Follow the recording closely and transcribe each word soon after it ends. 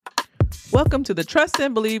Welcome to the Trust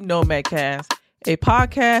and Believe Nomadcast, a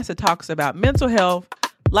podcast that talks about mental health,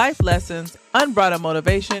 life lessons, unbridled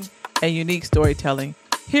motivation, and unique storytelling.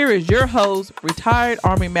 Here is your host, retired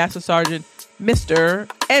Army Master Sergeant, Mr.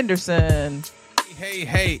 Anderson.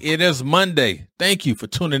 Hey, it is Monday. Thank you for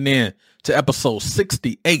tuning in to episode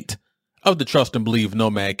 68 of the Trust and Believe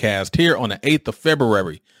Nomadcast here on the 8th of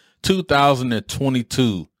February,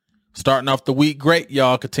 2022. Starting off the week great,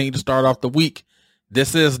 y'all. Continue to start off the week.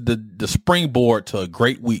 This is the springboard to a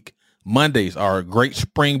great week. Mondays are a great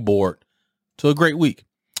springboard to a great week.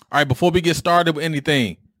 All right, before we get started with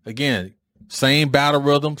anything, again, same battle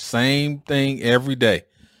rhythm, same thing every day.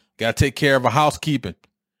 Got to take care of our housekeeping.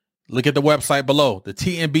 Look at the website below. The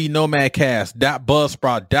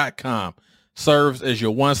tnbnomadcast.buzzsprout.com serves as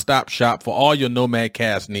your one-stop shop for all your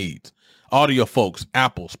Nomadcast needs. Audio folks,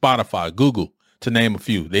 Apple, Spotify, Google, to name a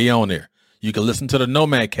few. They on there. You can listen to the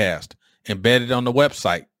Nomadcast embedded on the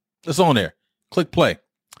website. It's on there. Click play.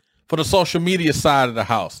 For the social media side of the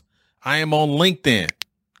house, I am on LinkedIn.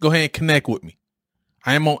 Go ahead and connect with me.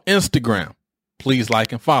 I am on Instagram. Please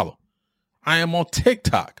like and follow. I am on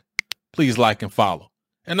TikTok. Please like and follow.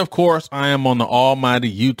 And of course, I am on the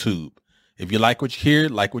almighty YouTube. If you like what you hear,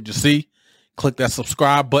 like what you see, click that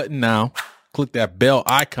subscribe button now. Click that bell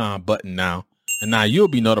icon button now. And now you'll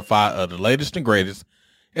be notified of the latest and greatest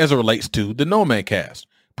as it relates to the Nomadcast.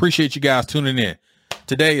 Appreciate you guys tuning in.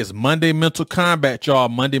 Today is Monday Mental Combat, y'all.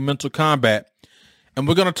 Monday Mental Combat. And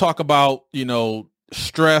we're going to talk about,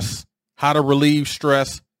 stress, how to relieve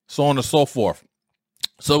stress, so on and so forth.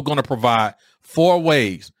 So we're going to provide 4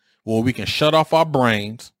 ways where we can shut off our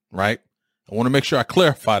brains, right? I want to make sure I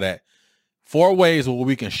clarify that. 4 ways where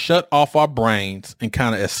we can shut off our brains and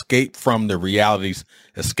kind of escape from the realities,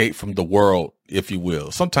 escape from the world, if you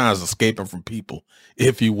will. Sometimes escaping from people,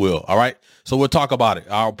 if you will. All right. So we'll talk about it.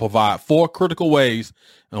 I'll provide 4 critical ways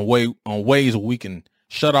on ways where we can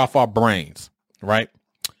shut off our brains, right?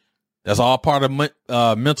 That's all part of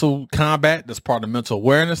mental combat. That's part of mental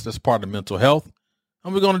awareness. That's part of mental health.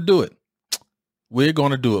 And we're going to do it. We're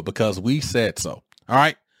going to do it because we said so. All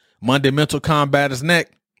right. Monday Mental Combat is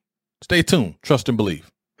next. Stay tuned. Trust and believe.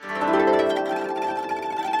 All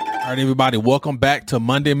right, everybody. Welcome back to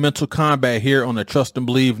Monday Mental Combat here on the Trust and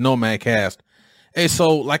Believe Nomadcast. Hey,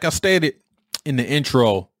 so like I stated in the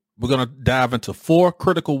intro, we're going to dive into 4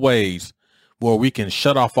 critical ways where we can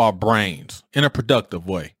shut off our brains in a productive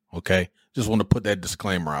way. Okay. Just want to put that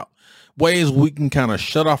disclaimer out. Ways we can kind of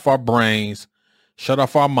shut off our brains, shut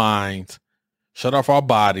off our minds, shut off our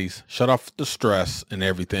bodies, shut off the stress and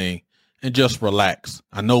everything, and just relax.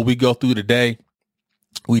 I know we go through the day.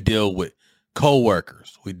 We deal with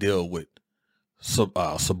coworkers. We deal with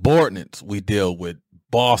subordinates. We deal with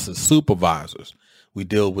bosses, supervisors. We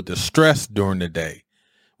deal with the stress during the day.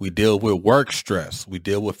 We deal with work stress. We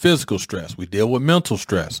deal with physical stress. We deal with mental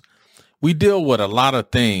stress. We deal with a lot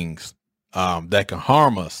of things that can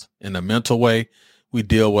harm us in a mental way. We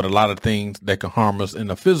deal with a lot of things that can harm us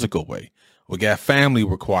in a physical way. We got family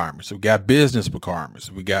requirements. We got business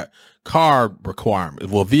requirements. We got car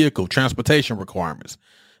requirements. Well, vehicle transportation requirements.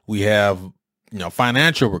 We have,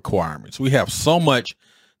 financial requirements. We have so much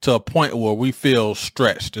to a point where we feel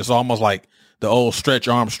stretched. It's almost like the old Stretch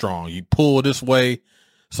Armstrong. You pull this way,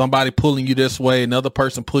 somebody pulling you this way, another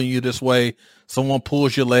person pulling you this way. Someone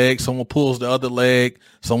pulls your leg. Someone pulls the other leg.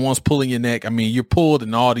 Someone's pulling your neck. I mean, you're pulled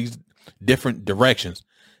in all these different directions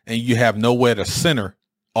and you have nowhere to center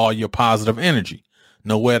all your positive energy,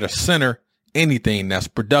 nowhere to center anything that's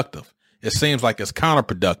productive. It seems like it's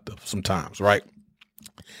counterproductive sometimes, right?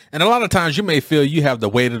 And a lot of times you may feel you have the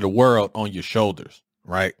weight of the world on your shoulders,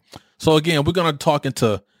 right? So again, we're going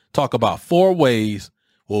to talk about 4 ways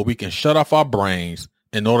where we can shut off our brains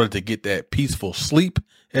in order to get that peaceful sleep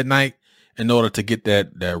at night, in order to get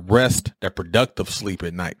that rest, that productive sleep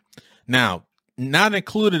at night. Now, not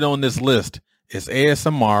included on this list is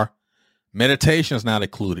ASMR. Meditation is not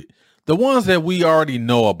included. The ones that we already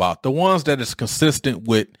know about, the ones that is consistent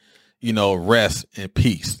with, rest and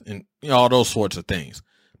peace and all those sorts of things.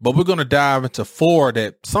 But we're going to dive into 4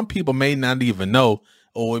 that some people may not even know,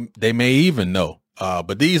 or they may even know.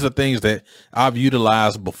 But these are things that I've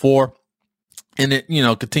utilized before, and it,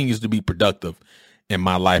 continues to be productive in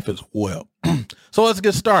my life as well. So let's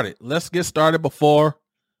get started. Let's get started before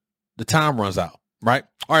the time runs out. Right.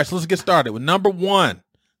 All right. So let's get started with number one.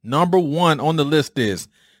 Number 1 on the list is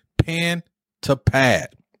pen to pad.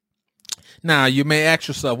 Now, you may ask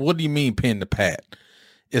yourself, what do you mean pen to pad?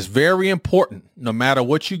 It's very important, no matter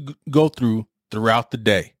what you go through throughout the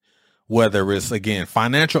day, whether it's, again,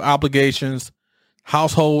 financial obligations,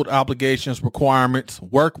 household obligations, requirements,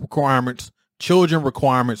 work requirements, children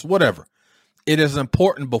requirements, whatever. it is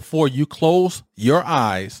important before you close your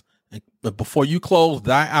eyes, before you close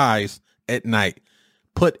thy eyes at night,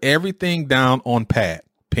 put everything down on pen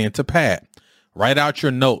to pad. Write out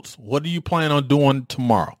your notes. What do you plan on doing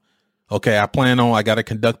tomorrow? Okay, I got to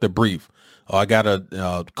conduct a brief, or I got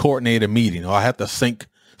to coordinate a meeting, or I have to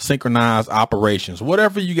synchronize operations.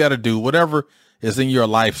 Whatever you got to do, whatever is in your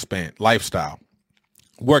work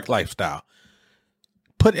lifestyle.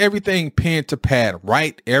 Put everything pen to pad.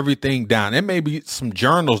 Write everything down. There may be some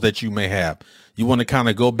journals that you may have. You want to kind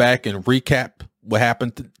of go back and recap what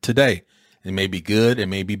happened today. It may be good. It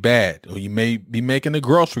may be bad. Or you may be making a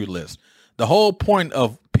grocery list. The whole point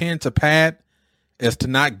of pen to pad is to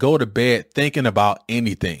not go to bed thinking about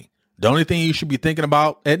anything. The only thing you should be thinking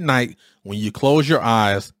about at night when you close your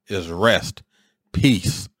eyes is rest,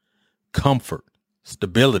 peace, comfort,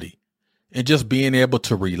 stability, and just being able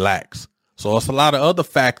to relax. So it's a lot of other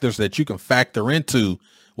factors that you can factor into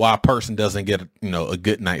why a person doesn't get, a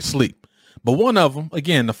good night's sleep. But one of them,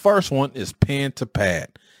 again, the first one is pen to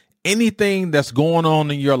pad. Anything that's going on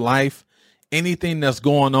in your life, anything that's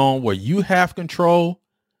going on where you have control,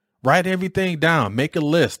 write everything down. Make a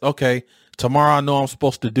list. Okay, tomorrow I know I'm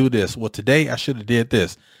supposed to do this. Well, today I should have did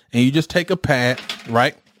this. And you just take a pad,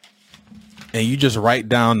 right? And you just write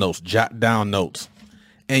down notes, jot down notes.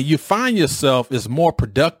 And you find yourself is more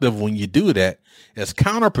productive when you do that. It's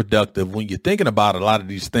counterproductive when you're thinking about a lot of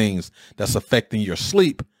these things that's affecting your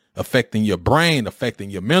sleep, affecting your brain, affecting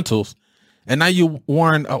your mentals. And now you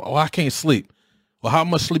worrying, oh, I can't sleep. Well, how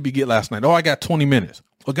much sleep you get last night? Oh, I got 20 minutes.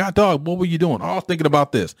 Well, God, dog, what were you doing? Oh, I was thinking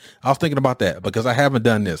about this. I was thinking about that because I haven't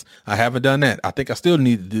done this. I haven't done that. I think I still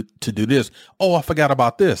need to do this. Oh, I forgot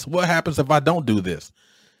about this. What happens if I don't do this?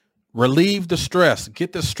 Relieve the stress.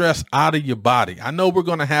 Get the stress out of your body. I know we're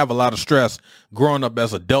going to have a lot of stress growing up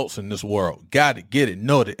as adults in this world. Got it, get it,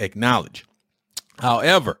 know it, acknowledge.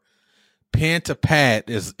 However, pen to pad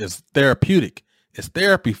is therapeutic. It's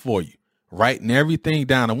therapy for you, writing everything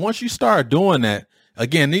down. And once you start doing that,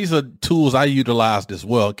 again, these are tools I utilized as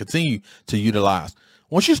well, continue to utilize.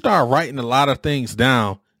 Once you start writing a lot of things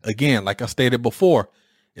down, again, like I stated before,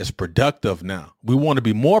 it's productive now. We want to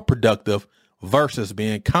be more productive versus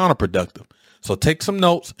being counterproductive. So take some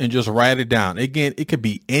notes and just write it down. Again, it could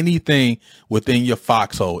be anything within your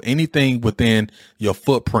foxhole, anything within your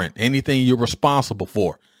footprint, anything you're responsible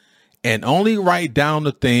for, and only write down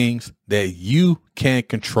the things that you can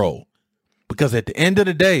control. Because at the end of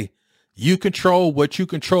the day, you control what you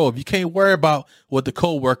control. If you can't worry about what the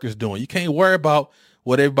co-worker's doing, you can't worry about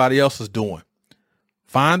what everybody else is doing.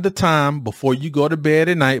 Find the time before you go to bed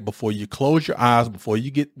at night, before you close your eyes, before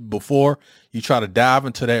you try to dive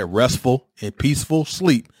into that restful and peaceful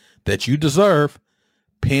sleep that you deserve.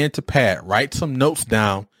 Pen to pad, write some notes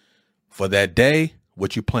down for that day,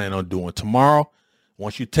 what you plan on doing tomorrow.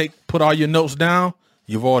 Once you put all your notes down,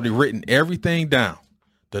 you've already written everything down.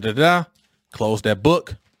 Close that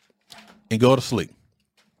book and go to sleep.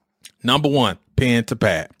 Number one, pen to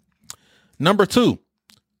pad. Number two,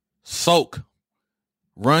 soak.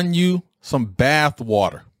 Run you some bath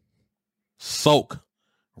water. Soak.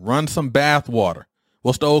 Run some bath water.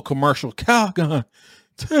 What's the old commercial? Calgon,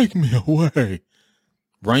 take me away.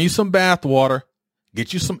 Run you some bath water.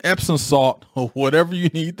 Get you some Epsom salt or whatever you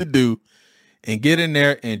need to do, and get in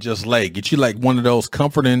there and just lay. Get you like one of those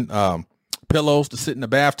comforting pillows to sit in the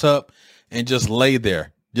bathtub and just lay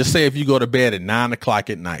there. Just say if you go to bed at 9 o'clock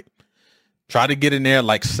at night, try to get in there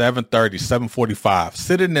like 7:30, 7:45.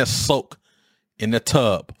 Sit in there, soak in the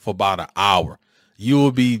tub for about an hour.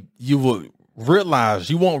 You won't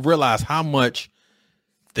realize how much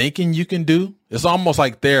thinking you can do. It's almost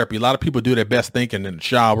like therapy. A lot of people do their best thinking in the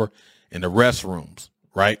shower, in the restrooms,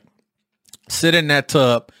 right? Sit in that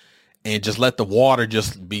tub and just let the water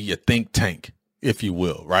just be your think tank, if you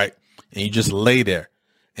will, right? And you just lay there,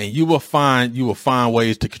 and you will find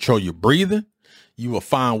ways to control your breathing. You will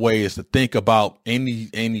find ways to think about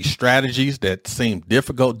any strategies that seem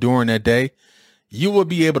difficult during that day. You will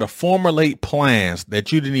be able to formulate plans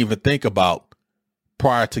that you didn't even think about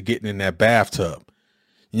prior to getting in that bathtub.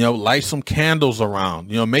 Light some candles around,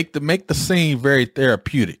 make the scene very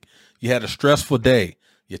therapeutic. You had a stressful day.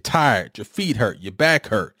 You're tired. Your feet hurt. Your back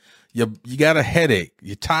hurt. You got a headache.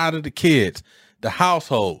 You're tired of the kids, the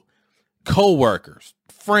household, co-workers,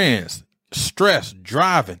 friends, stress,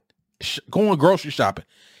 driving, going grocery shopping.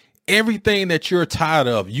 Everything that you're tired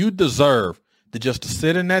of, you deserve to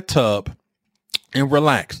sit in that tub and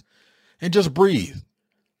relax and just breathe.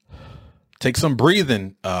 Take some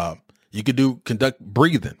breathing. You could conduct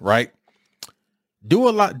breathing, right?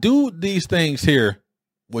 Do these things here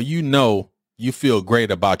where you feel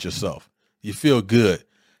great about yourself. You feel good.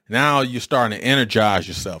 Now you're starting to energize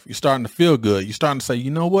yourself. You're starting to feel good. You're starting to say,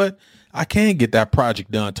 you know what? I can get that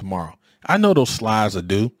project done tomorrow. I know those slides are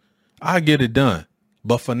due. I'll get it done.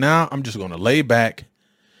 But for now, I'm just going to lay back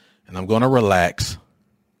and I'm going to relax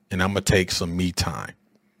and I'm going to take some me time.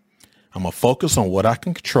 I'm going to focus on what I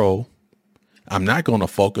can control. I'm not going to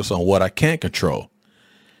focus on what I can't control,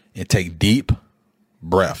 and take deep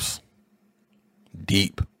breaths.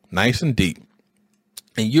 Deep, nice and deep.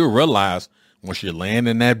 And you'll realize once you're laying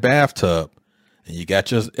in that bathtub and you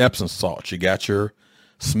got your Epsom salts, you got your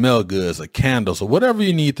smell goods or candles or whatever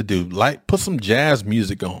you need to do, like put some jazz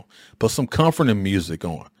music on, put some comforting music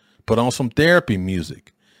on, put on some therapy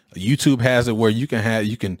music. YouTube has it where you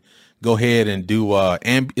can go ahead and do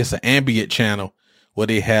it's an ambient channel where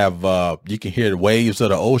they have you can hear the waves of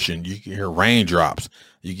the ocean, you can hear raindrops,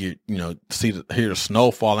 you can hear the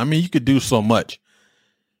snowfall. I mean, you could do so much,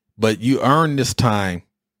 but you earn this time.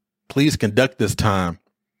 Please conduct this time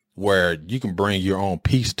where you can bring your own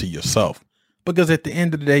peace to yourself, because at the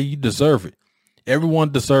end of the day, you deserve it.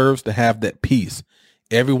 Everyone deserves to have that peace.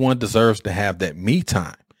 Everyone deserves to have that me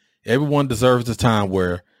time. Everyone deserves the time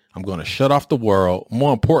where I'm going to shut off the world.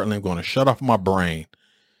 More importantly, I'm going to shut off my brain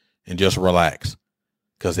and just relax,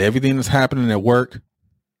 because everything that's happening at work,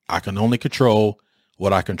 I can only control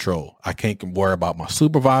what I control. I can't worry about my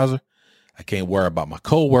supervisor. I can't worry about my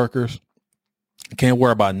coworkers. I can't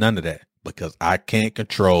worry about none of that because I can't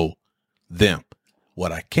control them.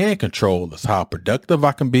 What I can control is how productive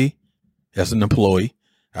I can be as an employee.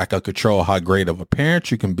 I can control how great of a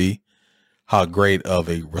parent you can be, how great of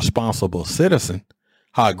a responsible citizen,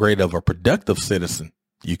 how great of a productive citizen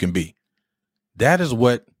you can be. That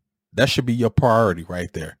should be your priority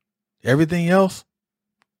right there. Everything else,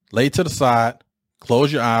 lay to the side,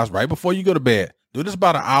 close your eyes right before you go to bed. Do this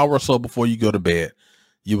about an hour or so before you go to bed.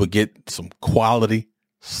 You will get some quality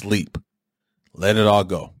sleep. Let it all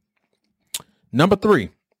go. Number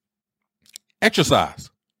 3,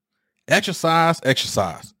 exercise. Exercise.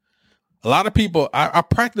 A lot of people, I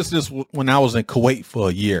practiced this when I was in Kuwait for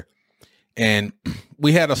a year. And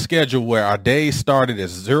we had a schedule where our days started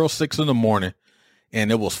at 06 in the morning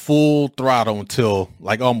and it was full throttle until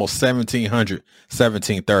like almost 1700,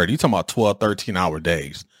 1730. You're talking about 12, 13-hour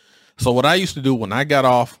days. So what I used to do when I got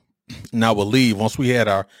off and I would leave, once we had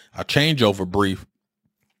our changeover brief,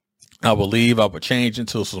 I would leave, I would change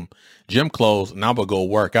into some gym clothes and I would go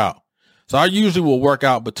work out. So I usually will work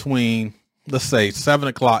out between, let's say 7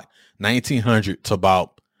 o'clock, 1900 to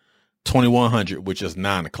about 2100, which is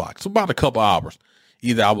 9 o'clock. So about a couple hours.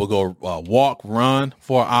 Either I will go walk, run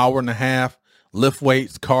for an hour and a half, lift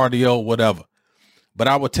weights, cardio, whatever. But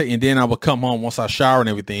I would and then I would come home once I showered and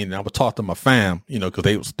everything, and I would talk to my fam, because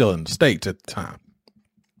they were still in the States at the time.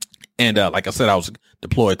 And like I said, I was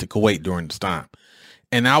deployed to Kuwait during this time.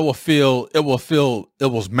 And it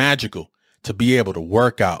was magical to be able to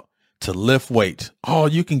work out, to lift weights. Oh,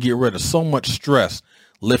 you can get rid of so much stress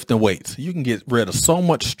lifting weights. You can get rid of so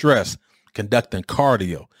much stress conducting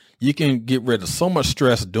cardio. You can get rid of so much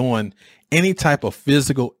stress doing any type of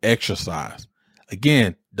physical exercise.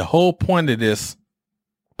 Again, the whole point of this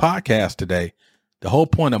podcast today, the whole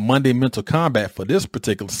point of Monday Mental Combat for this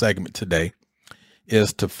particular segment today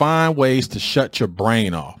is to find ways to shut your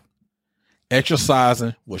brain off.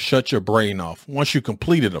 Exercising will shut your brain off once you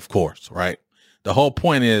complete it, of course, right? The whole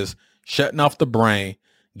point is shutting off the brain,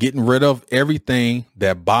 getting rid of everything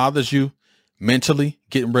that bothers you mentally,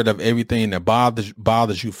 getting rid of everything that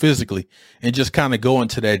bothers you physically, and just kind of go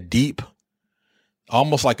into that deep,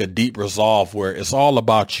 almost like a deep resolve where it's all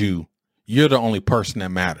about you. You're the only person that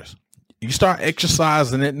matters. You start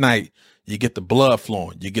exercising at night, you get the blood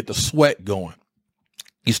flowing, you get the sweat going.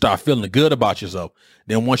 You start feeling good about yourself.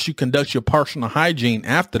 Then once you conduct your personal hygiene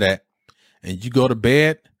after that and you go to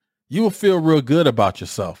bed, you will feel real good about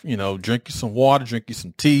yourself. Drink you some water, drink you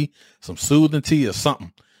some tea, some soothing tea or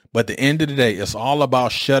something. But at the end of the day, it's all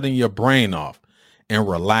about shutting your brain off and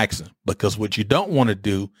relaxing, because what you don't want to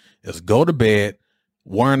do is go to bed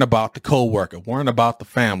worrying about the coworker, worrying about the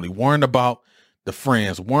family, worrying about the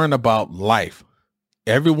friends, worrying about life.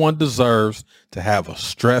 Everyone deserves to have a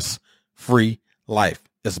stress-free life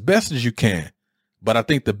as best as you can. But I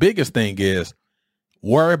think the biggest thing is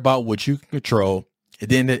worry about what you can control. And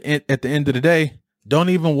then at the end of the day, don't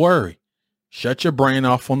even worry. Shut your brain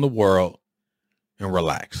off from the world and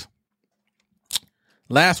relax.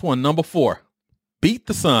 Last one, number 4, beat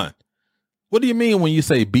the sun. What do you mean when you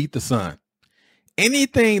say beat the sun?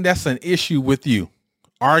 Anything that's an issue with you,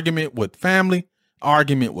 argument with family,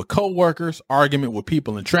 argument with coworkers, argument with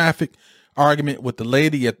people in traffic, argument with the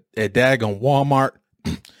lady at daggone Walmart.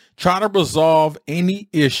 Try to resolve any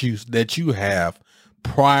issues that you have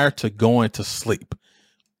prior to going to sleep.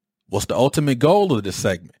 What's the ultimate goal of this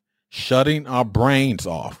segment? Shutting our brains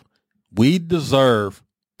off. We deserve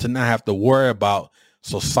to not have to worry about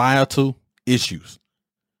societal issues.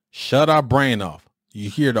 Shut our brain off. You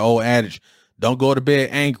hear the old adage, don't go to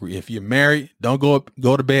bed angry. If you're married, don't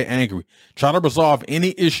go to bed angry. Try to resolve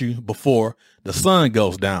any issue before the sun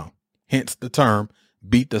goes down. Hence the term,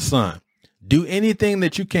 beat the sun. Do anything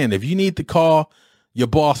that you can. If you need to call your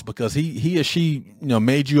boss because he or she,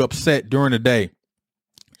 made you upset during the day,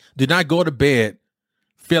 do not go to bed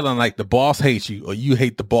feeling like the boss hates you or you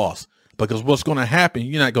hate the boss, because what's going to happen,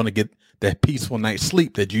 you're not going to get that peaceful night's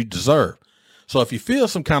sleep that you deserve. So if you feel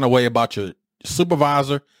some kind of way about your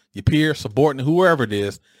supervisor, your peer, subordinate, whoever it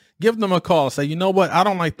is, give them a call and say, you know what? I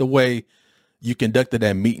don't like the way you conducted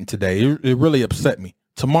that meeting today. It really upset me.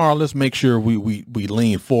 Tomorrow, let's make sure we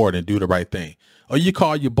lean forward and do the right thing. Or you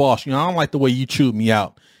call your boss, I don't like the way you chewed me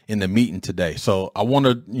out in the meeting today. So I want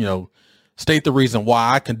to, state the reason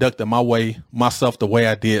why I conducted myself the way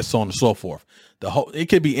I did, so on and so forth. It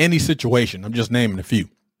could be any situation. I'm just naming a few.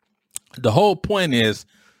 The whole point is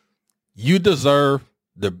you deserve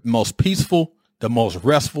the most peaceful, the most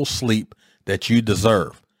restful sleep that you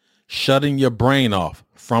deserve. Shutting your brain off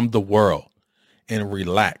from the world and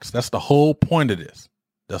relax. That's the whole point of this.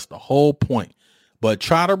 That's the whole point. But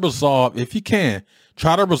try to resolve, if you can,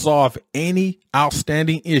 try to resolve any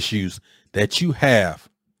outstanding issues that you have,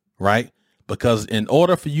 right? Because in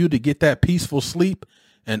order for you to get that peaceful sleep,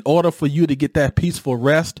 in order for you to get that peaceful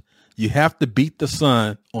rest, you have to beat the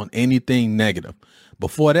sun on anything negative.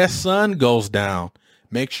 Before that sun goes down,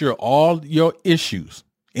 make sure all your issues,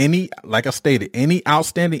 like I stated, any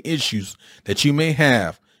outstanding issues that you may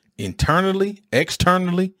have internally,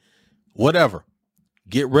 externally, whatever,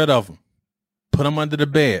 get rid of them. Put them under the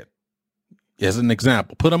bed. As an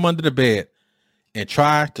example, put them under the bed and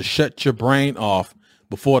try to shut your brain off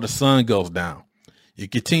before the sun goes down. You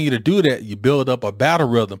continue to do that, you build up a battle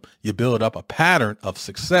rhythm, you build up a pattern of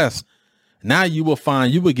success. Now you will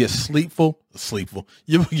find you will get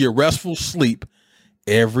you will get restful sleep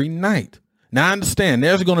every night. Now I understand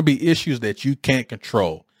there's going to be issues that you can't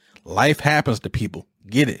control. Life happens to people.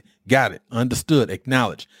 Get it, got it, understood,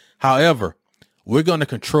 acknowledged. However, we're going to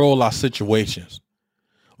control our situations.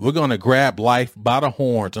 We're going to grab life by the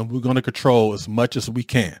horns and we're going to control as much as we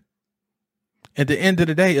can. At the end of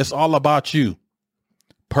the day, it's all about you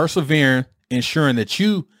persevering, ensuring that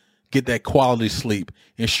you get that quality sleep,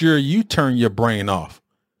 ensure you turn your brain off,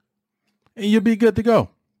 and you'll be good to go.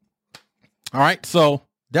 All right. So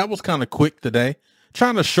that was kind of quick today,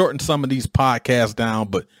 trying to shorten some of these podcasts down,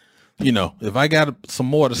 but if I got some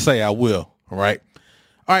more to say, I will. All right.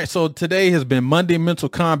 All right. So today has been Monday Mental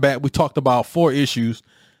Combat. We talked about 4 issues,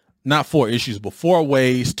 not 4 issues, but 4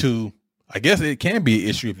 ways to, I guess it can be an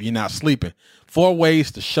issue if you're not sleeping. 4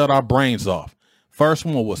 ways to shut our brains off. First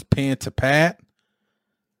one was pen to pad.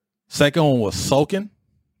 Second one was soaking.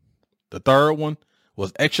 The third one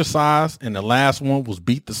was exercise. And the last one was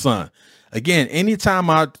beat the sun. Again, anytime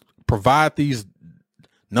I provide these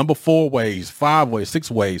number 4 ways, 5 ways, 6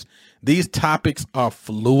 ways, these topics are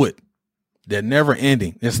fluid. They're never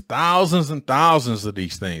ending. There's thousands and thousands of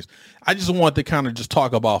these things. I just want to kind of just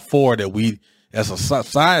talk about 4 that we as a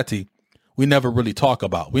society, we never really talk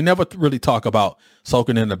about. We never really talk about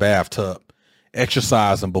soaking in the bathtub,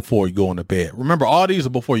 exercising before you go into bed. Remember, all these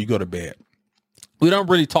are before you go to bed. We don't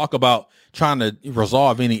really talk about trying to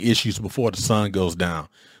resolve any issues before the sun goes down.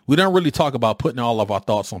 We don't really talk about putting all of our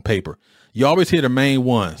thoughts on paper. You always hear the main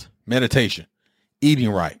ones: meditation, eating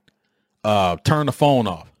right, turn the phone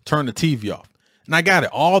off, turn the TV off. And I got it.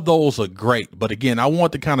 All those are great. But again, I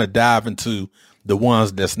want to kind of dive into the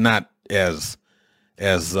ones that's not as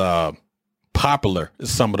popular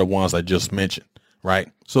as some of the ones I just mentioned.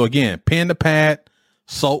 Right. So again, pen to pad,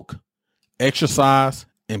 soak, exercise,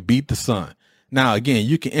 and beat the sun. Now, again,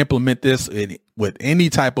 you can implement this with any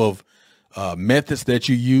type of methods that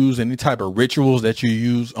you use, any type of rituals that you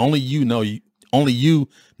use. Only you know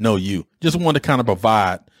you. Just want to kind of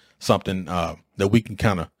provide something that we can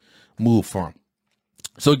kind of move from.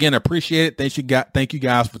 So again, I appreciate it. Thank you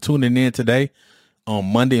guys for tuning in today on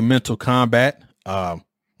Monday Mental Combat.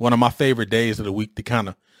 One of my favorite days of the week to kind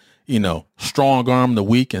of, strong arm the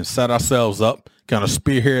week and set ourselves up, kind of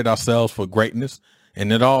spearhead ourselves for greatness.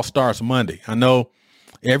 And it all starts Monday. I know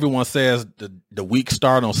everyone says the week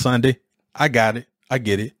start on Sunday. I got it. I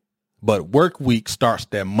get it. But work week starts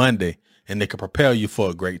that Monday, and it can propel you for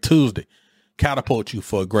a great Tuesday, catapult you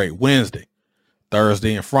for a great Wednesday,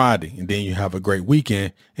 Thursday, and Friday. And then you have a great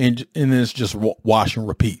weekend, and then it's just wash and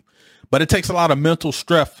repeat. But it takes a lot of mental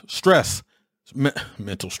stress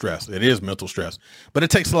mental stress. It is mental stress, but it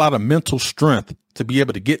takes a lot of mental strength to be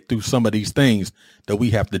able to get through some of these things that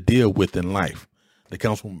we have to deal with in life. That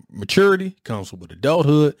comes from maturity, comes with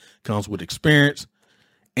adulthood, comes with experience,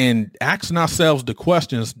 and asking ourselves the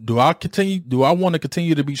questions: do I want to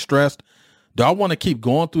continue to be stressed? Do I want to keep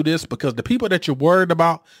going through this? Because the people that you're worried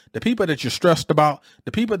about, the people that you're stressed about,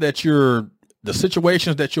 the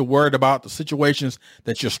situations that you're worried about, the situations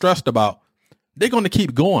that you're stressed about, they're going to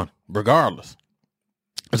keep going regardless.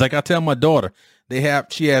 It's like I tell my daughter,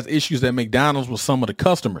 she has issues at McDonald's with some of the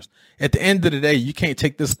customers. At the end of the day, you can't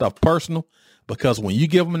take this stuff personal, because when you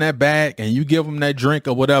give them that bag and you give them that drink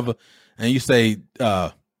or whatever, and you say,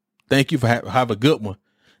 thank you for have a good one,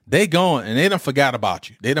 they gone and they done forgot about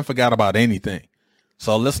you. They done forgot about anything.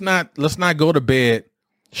 So let's not go to bed,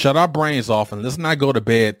 shut our brains off, and let's not go to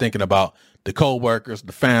bed thinking about the coworkers,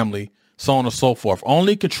 the family, so on and so forth.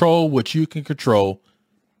 Only control what you can control,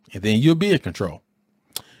 and then you'll be in control.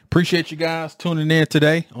 Appreciate you guys tuning in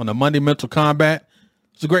today on the Monday Mental Combat.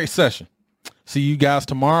 It's a great session. See you guys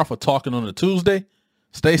tomorrow for Talking on a Tuesday.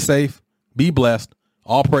 Stay safe. Be blessed.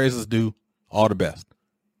 All praises due. All the best.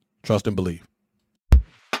 Trust and believe.